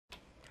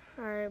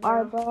Alright,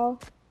 Alright, bro. bro.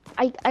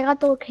 I got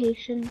the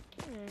location.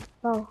 Yeah.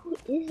 Bro, who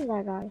is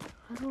that guy?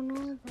 I don't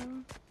know,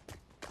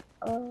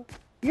 bro.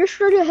 You're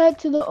straight ahead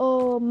to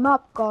the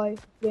map guy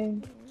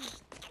thing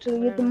to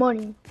get the Whatever.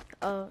 money.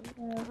 I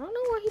don't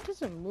know why he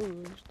doesn't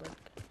move.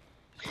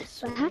 Like, it's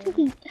so But how weird.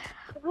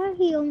 did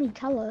he only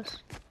tell us,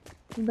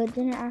 but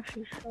didn't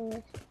actually show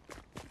us?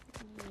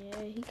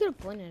 Yeah, he could have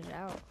pointed it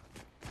out.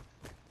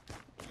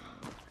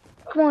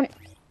 Come on.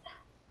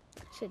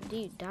 It's a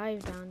deep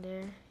dive down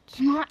there.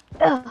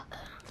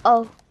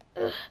 Oh.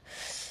 Ugh.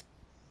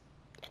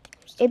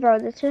 Hey, bro,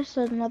 this is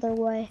another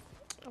way.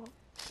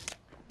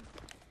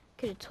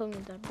 Could have told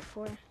me that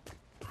before.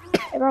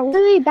 Hey, bro,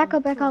 wait, back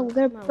up. We're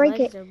gonna My break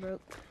legs it. are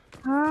broke.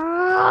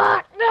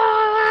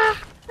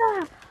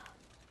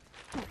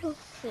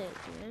 Sick,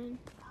 man.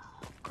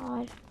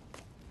 God.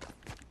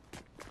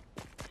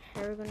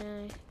 How are we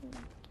gonna...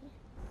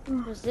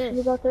 What's Should we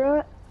this? go through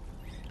it?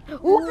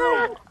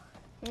 Ooh!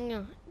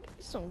 No,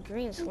 some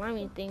green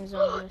slimy things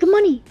on The this.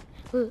 money.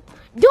 Don't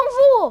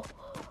fall!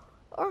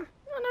 Or, no,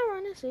 never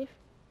mind, it's safe.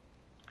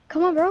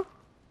 Come on, bro.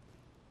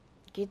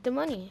 Get the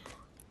money.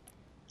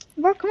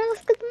 Bro, come on,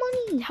 let's get the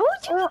money. How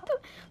would you get the...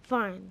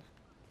 Fine.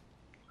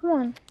 Come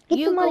on, get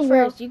You the money, go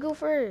bro. first. You go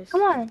first.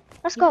 Come on,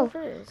 let's You go. go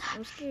first.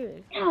 I'm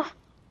scared.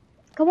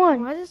 Come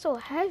on. Why is it so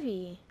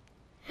heavy?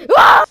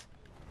 Ah!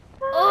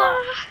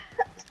 Oh!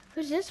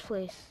 Who's this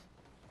place?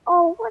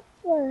 Oh, what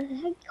the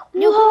heck?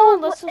 No, come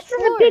on, let's This is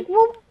explore. a big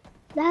robot.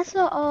 That's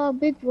a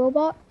big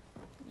robot.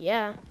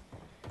 Yeah.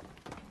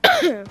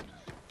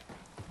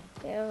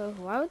 Yeah,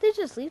 why would they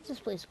just leave this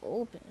place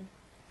open?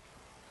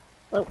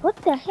 Wait, what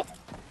the heck?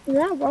 Is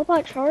that a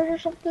robot charge or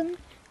something?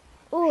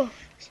 Oh.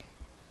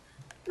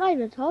 Not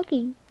even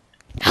talking.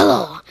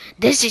 Hello,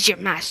 this is your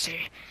master.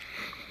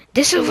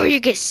 This is where you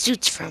get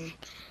suits from,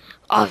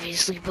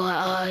 obviously,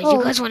 but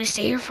you guys want to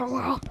stay here for a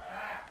while?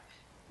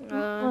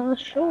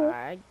 Sure.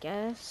 I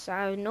guess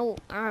I have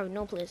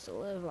no place to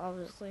live,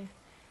 obviously.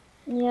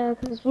 Yeah,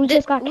 because we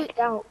just got kicked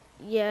out.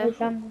 Yeah. We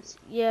found this.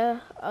 Yeah.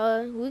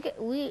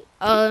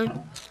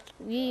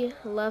 We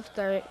left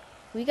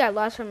we got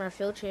lost from our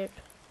field trip,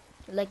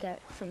 like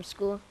from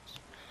school.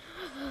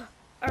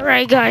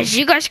 Alright guys,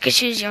 you guys can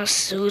choose your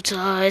suit.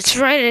 It's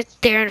right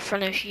there in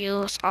front of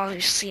you. It's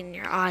obviously in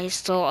your eyes.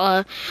 So,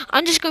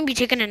 I'm just gonna be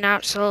taking a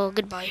nap, so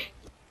goodbye.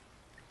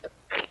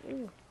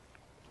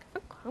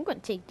 I'm gonna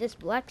take this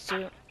black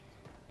suit.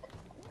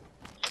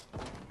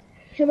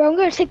 Here, bro, I'm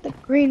gonna take the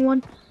green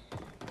one.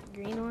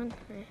 Green one?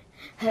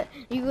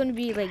 You're gonna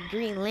be like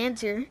Green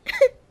Lantern.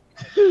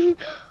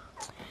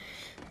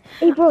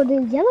 Hey, bro,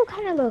 the yellow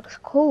kind of looks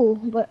cool,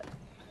 but...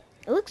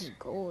 It looks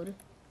gold.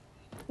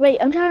 Wait,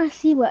 I'm trying to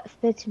see what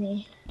fits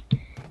me.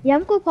 Yeah,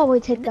 I'm gonna probably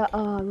take the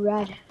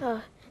red.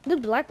 The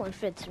black one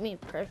fits me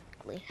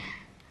perfectly.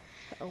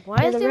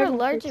 Why is the there red a one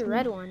larger fits me.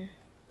 red one?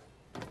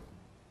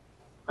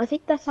 I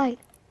think that's like...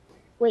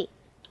 Wait.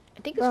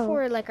 I think it's Bro.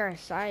 for like our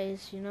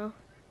size, you know?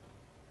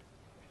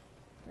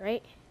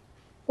 Right?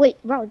 Wait,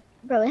 bro,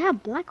 they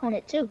have black on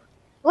it too.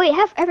 Wait, it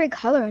have every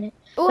color in it.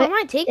 Oh, But I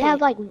might take They it.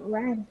 have like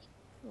red.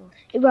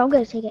 Hey, bro, I'm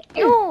gonna take it.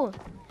 No!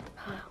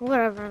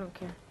 Whatever, I don't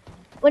care.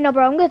 Wait, no,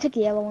 bro, I'm gonna take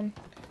the yellow one.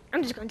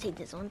 I'm just gonna take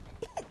this one.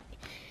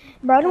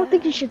 Bro, I don't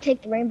think you should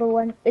take the rainbow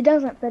one. It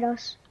doesn't fit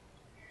us.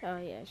 Oh,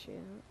 yeah, sure.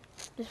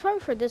 It's probably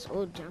for this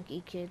old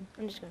junkie kid.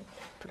 I'm just gonna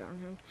put it on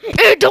him.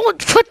 Hey,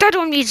 don't put that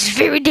on me. It's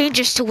very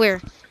dangerous to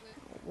wear.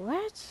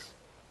 What?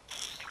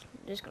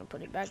 I'm just gonna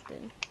put it back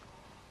then.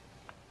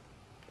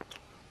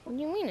 What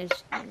do you mean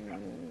it's...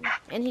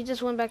 And he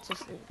just went back to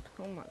sleep.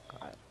 Oh my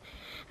god.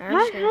 How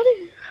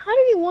do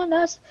you want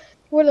us to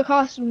wear the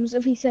costumes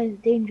if he says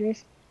it's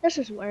dangerous? Let's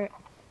just wear it.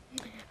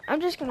 I'm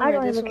just gonna I wear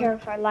don't this even one. care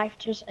if our life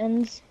just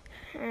ends.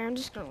 I'm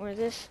just gonna wear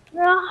this.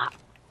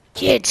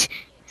 Kids,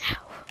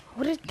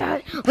 where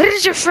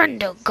does your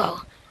friend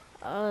go?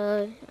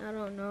 I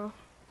don't know.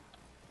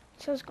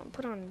 So I was gonna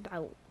put on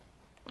that.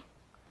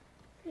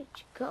 Where'd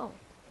you go?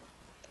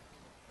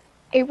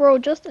 Hey, bro,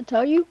 just to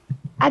tell you,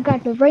 I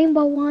got the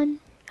rainbow one.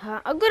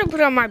 I'm gonna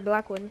put on my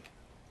black one.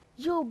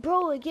 Yo,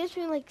 bro, it gives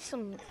me like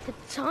some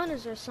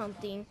katanas or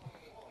something.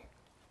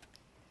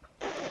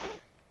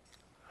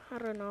 I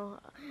don't know.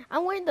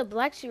 I'm wearing the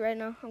black suit right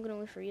now. I'm gonna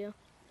wait for you.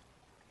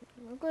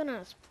 I'm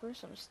gonna explore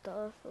some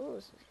stuff. Oh,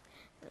 this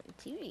is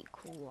TV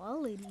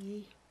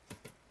quality.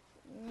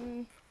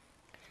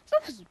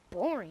 Stuff is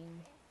boring.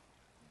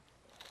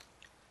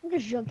 I'm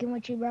just joking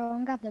with you, bro.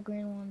 I got the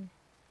green one.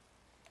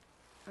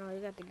 Oh, you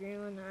got the green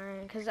one?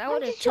 Alright, because I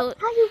would have chose...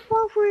 How you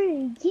fall for it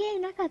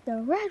again? I got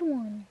the red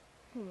one.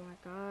 Oh my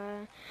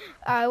god.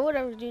 Alright,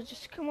 whatever, dude.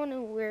 Just come on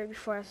and wear it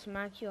before I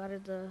smack you out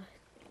of the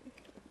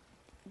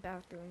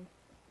bathroom.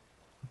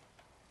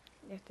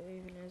 If there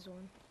even is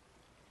one.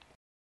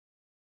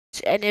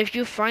 And if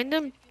you find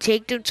them,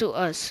 take them to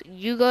us.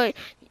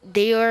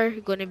 They are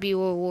gonna be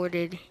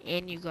rewarded,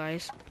 and you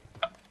guys.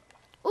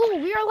 Oh,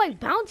 we are like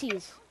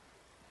bounties.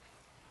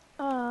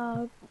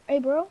 Hey,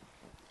 bro.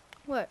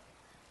 What?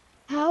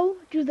 How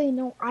do they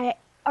know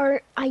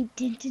our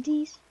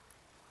identities?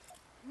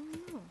 I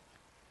don't know.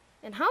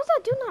 And how's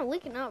that dude not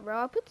waking up,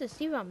 bro? I put the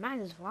TV on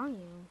max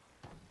volume.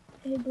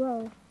 Hey,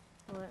 bro.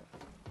 What?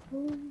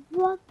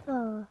 What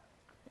the?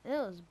 It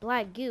was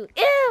black goo.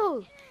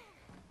 Ew!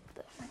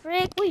 The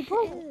frick? Wait,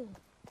 bro. Ew.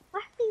 Why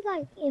are they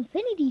like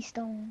infinity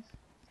stones?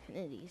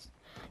 Infinities.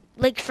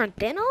 Like from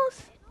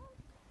Thanos?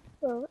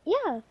 Bro,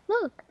 yeah,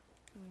 look.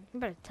 I'm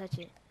about to touch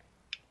it.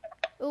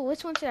 Oh,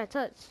 which one should I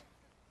touch?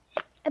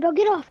 Hey, bro,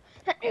 get off.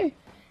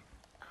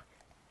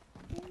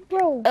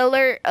 Bro.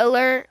 Alert,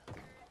 alert,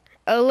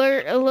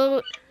 alert,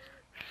 alert.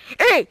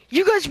 Hey,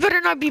 you guys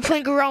better not be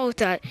playing around with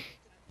that.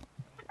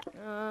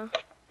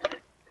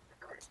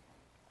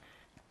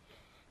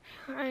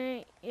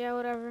 Alright, yeah,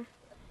 whatever.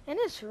 And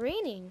it's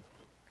raining.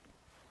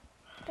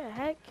 What the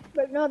heck?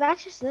 But no,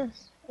 that's just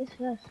this. It's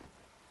this.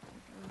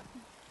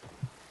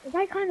 Is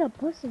that kind of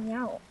pussing me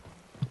out?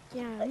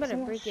 Yeah, I'm Like gonna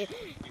someone break it.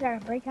 Should I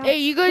break out? Hey,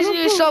 you guys Bro,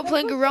 need to bro, stop bro,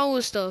 playing bro. around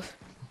with stuff.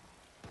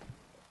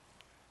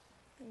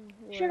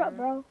 Shut up,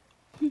 bro.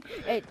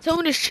 Hey, tell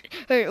me to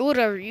hey,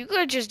 whatever. You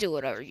guys just do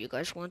whatever you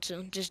guys want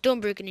to. Just don't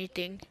break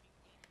anything.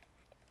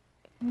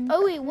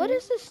 Oh wait, what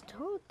is this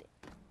toad thing?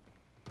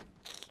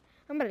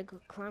 I'm gonna go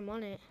climb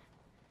on it.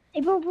 Hey,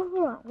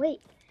 bro,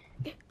 wait.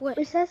 What?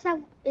 It says that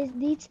it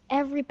needs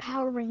every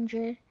Power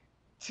Ranger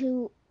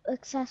to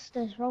access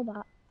this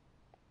robot.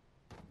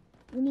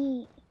 We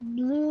need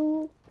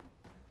blue,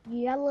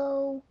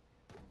 yellow,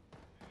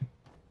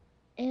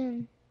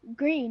 and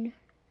green.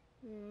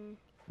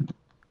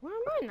 Why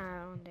am I not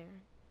on there?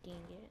 Dang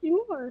it.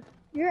 You are.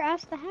 You're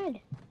ass the head.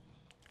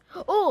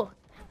 Oh,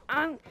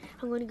 I'm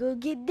gonna go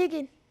get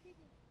digging.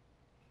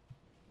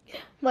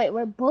 Wait,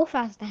 we're both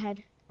ass the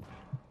head.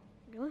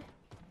 Really?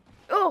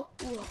 Oh.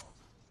 Whoa.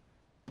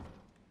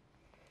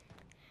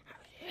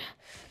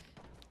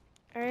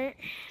 All right.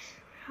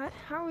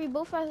 How are we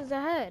both as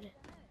ahead?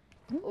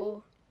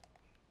 Oh.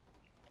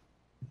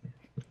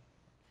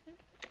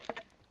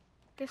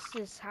 Guess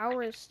this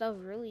Howard stuff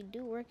really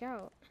do work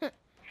out. Wait,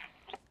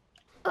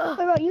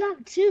 bro, you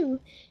have two.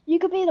 You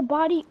could be the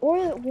body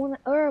or one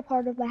or a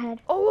part of the head.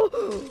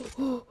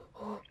 Oh.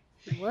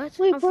 What?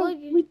 Wait, I'm bro,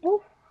 floating.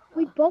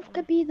 we both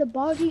could be the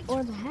body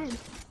or the head.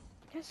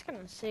 That's kind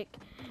of sick.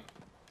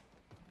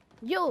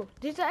 Yo,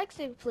 there's an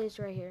exit place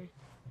right here.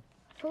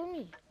 Follow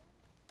me.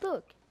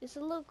 Look, it's a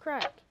little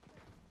crack.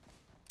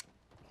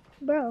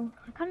 Bro,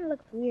 it kind of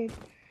looks weird.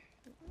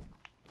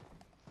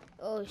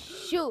 Oh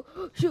shoot!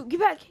 Shoot! Get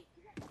back!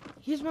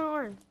 Here's my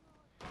arm.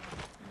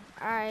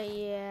 Alright,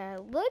 yeah.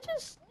 Let's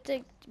just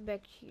stick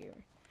back here.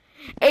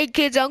 Hey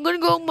kids, I'm gonna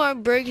go on my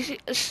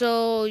break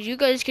so you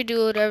guys can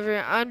do whatever.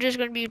 I'm just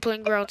gonna be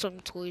playing around some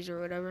toys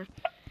or whatever.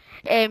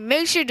 And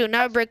make sure do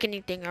not break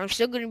anything. I'm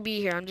still gonna be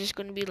here. I'm just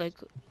gonna be like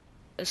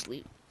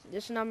asleep.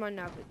 This is not my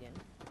nap again.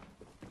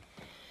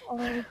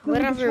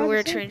 Whatever,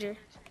 weird stranger.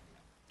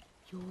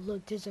 Yo,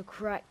 look, there's a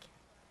crack.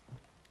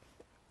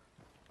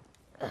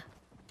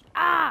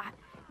 Ah!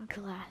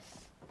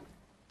 Glass.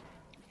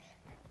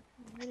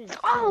 What is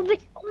Oh, that?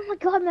 oh my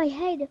god, my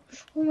head.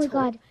 Oh my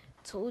god.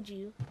 Told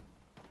you.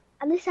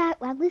 At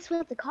least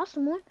with the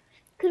costume on,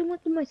 could have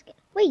went through my skin.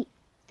 Wait,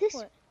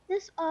 What?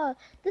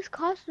 this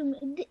costume,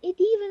 it didn't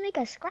even make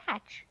a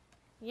scratch.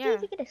 It Yeah.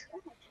 didn't even get a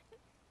scratch.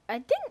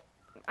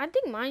 I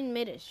think mine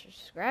made a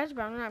scratch,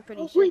 but I'm not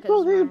pretty Oh, sure. wait, bro,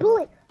 'cause there's a mine-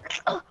 bullet.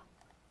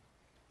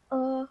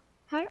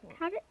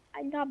 How did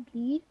I not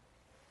bleed?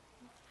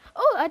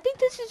 Oh, I think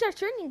this is our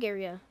training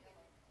area.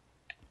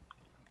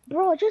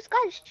 Bro, I just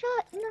got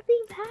shot.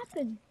 Nothing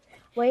happened.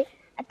 Wait,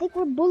 I think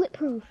we're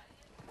bulletproof.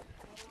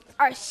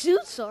 Our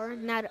suits are,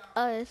 not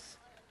us.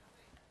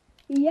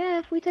 Yeah,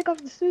 if we take off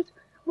the suits,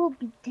 we'll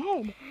be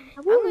dead.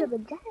 We would have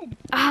been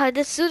dead.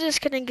 The suit is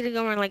gonna get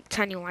on like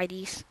tiny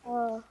whiteys.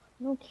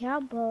 No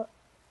cap, but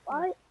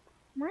why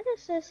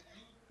does this,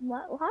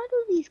 why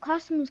do these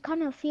costumes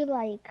kind of feel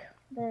like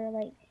they're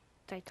like,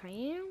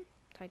 Titanium?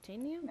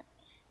 Titanium?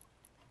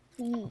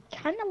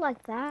 kind of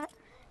like that,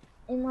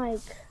 and like,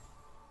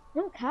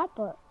 no cap,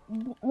 but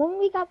when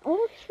we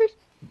first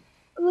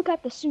look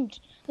at the suits,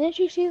 didn't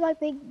you see like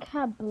they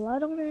had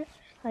blood on it?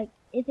 Like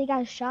if they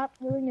got shot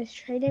during this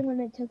training when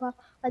they took off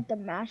like the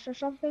mask or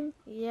something?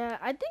 Yeah,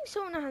 I think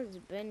someone has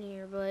been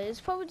here, but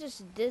it's probably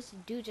just this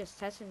dude just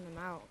testing them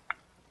out.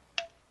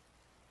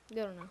 I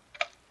don't know.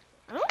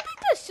 I don't think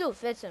this suit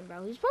fits him,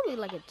 bro. He's probably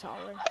like a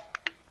taller.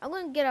 I'm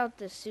gonna get out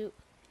this suit.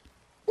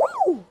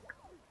 Ooh!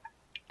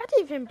 I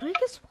didn't even break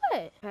a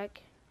sweat.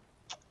 Heck.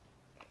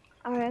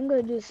 Alright, I'm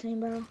gonna do the same,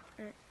 bro.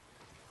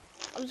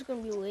 I'm just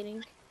gonna be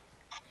waiting.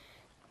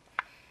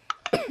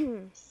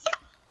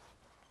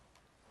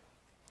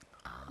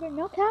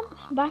 No cap,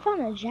 but I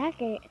found a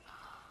jacket.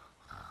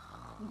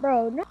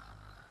 Bro, no.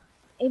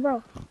 Hey,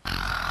 bro.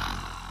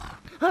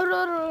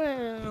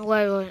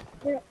 Wait.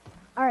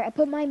 Alright, I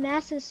put my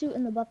massive suit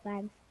in the butt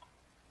bag.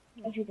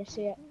 If you can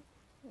see it.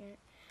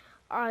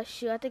 Oh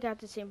shoot, I think I have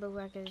the same book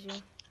bag as you.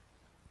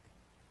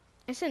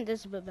 It's in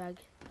this book bag.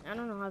 I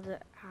don't know how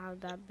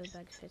that book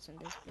bag fits in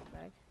this book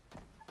bag.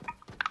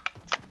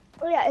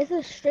 Oh yeah, it's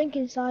a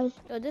shrinking size.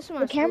 Oh, this is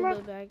my The school camera?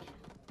 book bag.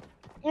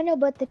 I know,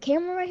 but the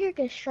camera right here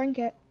can shrink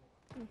it.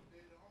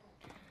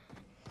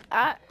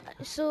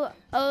 So,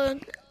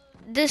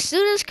 the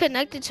suit is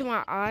connected to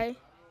my eye,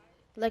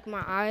 like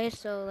my eye.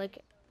 So, like,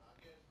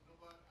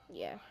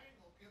 yeah,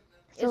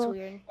 it's So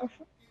weird. if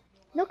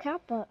no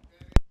cap, but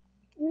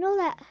you know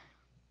that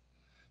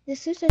the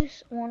suit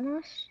is on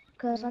us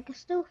because I Mhm. can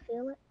still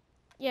feel it.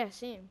 Yeah,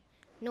 same.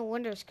 No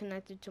wonder it's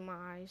connected to my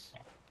eyes.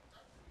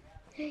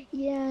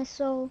 Yeah,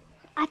 so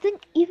I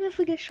think even if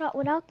we get shot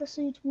without the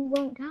suit, we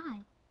won't die.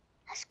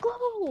 Let's go.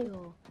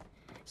 Yo.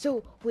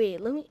 So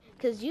wait, let me,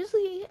 cause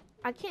usually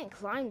I can't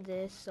climb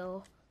this.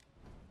 So,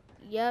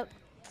 yep,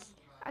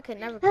 I could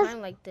never Let's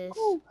climb like this.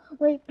 go.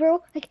 Wait,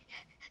 bro. Like,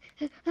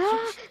 Shoot,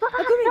 ah, shoot.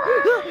 I'm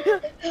ah,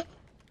 coming.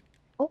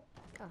 oh,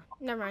 Oh,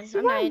 never mind.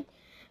 I'm not. survive.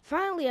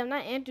 Finally, I'm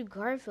not Andrew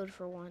Garfield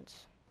for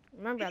once.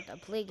 Remember at the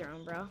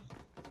playground, bro.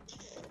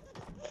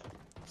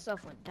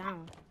 Stuff went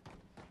down.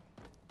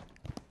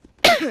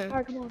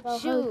 Alright, come on, bro.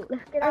 Shoot,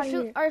 Let's get out of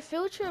here. our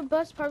field trip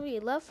bus probably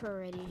left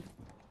already.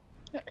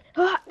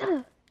 Ah,